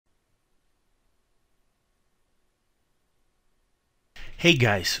Hey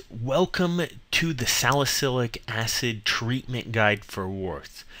guys, welcome to the salicylic acid treatment guide for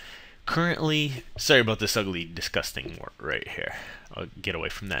warts. Currently, sorry about this ugly, disgusting wart right here. I'll get away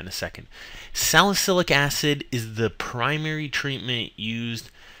from that in a second. Salicylic acid is the primary treatment used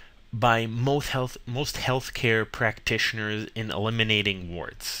by most healthcare practitioners in eliminating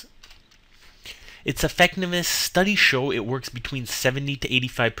warts. Its effectiveness, studies show it works between 70 to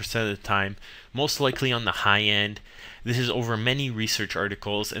 85% of the time, most likely on the high end. This is over many research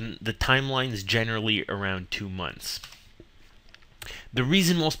articles, and the timeline is generally around 2 months. The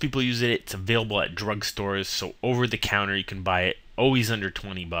reason most people use it, it's available at drugstores, so over the counter you can buy it, always under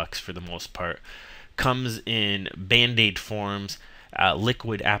 20 bucks for the most part. Comes in Band-Aid forms,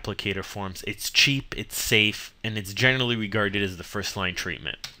 liquid applicator forms. It's cheap, it's safe, and it's generally regarded as the first-line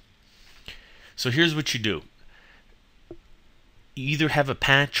treatment. So here's what you do. You either have a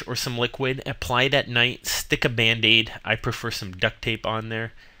patch or some liquid, apply it at night, stick a Band-Aid, I prefer some duct tape on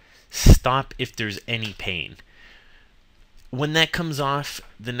there, stop if there's any pain. When that comes off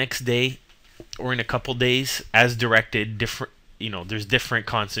the next day or in a couple days, as directed, there's different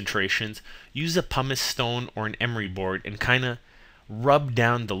concentrations, use a pumice stone or an emery board and kind of rub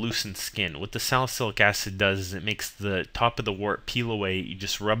down the loosened skin. What the salicylic acid does is it makes the top of the wart peel away. You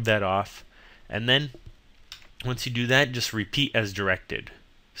just rub that off. And then, once you do that, just repeat as directed.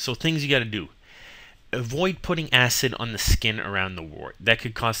 So things you got to do. Avoid putting acid on the skin around the wart. That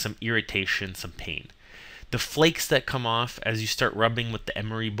could cause some irritation, some pain. The flakes that come off as you start rubbing with the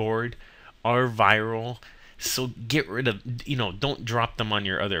emery board are viral. So get rid of, don't drop them on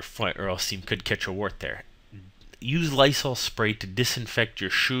your other foot or else you could catch a wart there. Use Lysol spray to disinfect your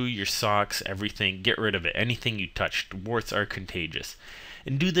shoe, your socks, everything. Get rid of it. Anything you touched. Warts are contagious.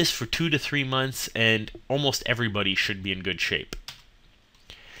 And do this for 2 to 3 months and almost everybody should be in good shape.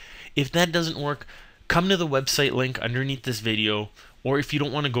 If that doesn't work, come to the website link underneath this video, or if you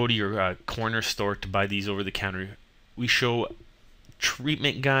don't want to go to your corner store to buy these over the counter, we show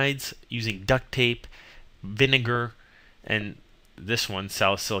treatment guides using duct tape, vinegar, and this one,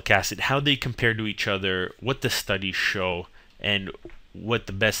 salicylic acid, how they compare to each other, what the studies show, and what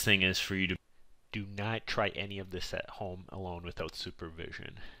the best thing is for you to do. Not try any of this at home alone without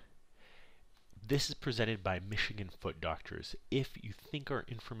supervision. This is presented by Michigan Foot Doctors. If you think our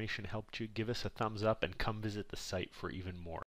information helped you, give us a thumbs up and come visit the site for even more.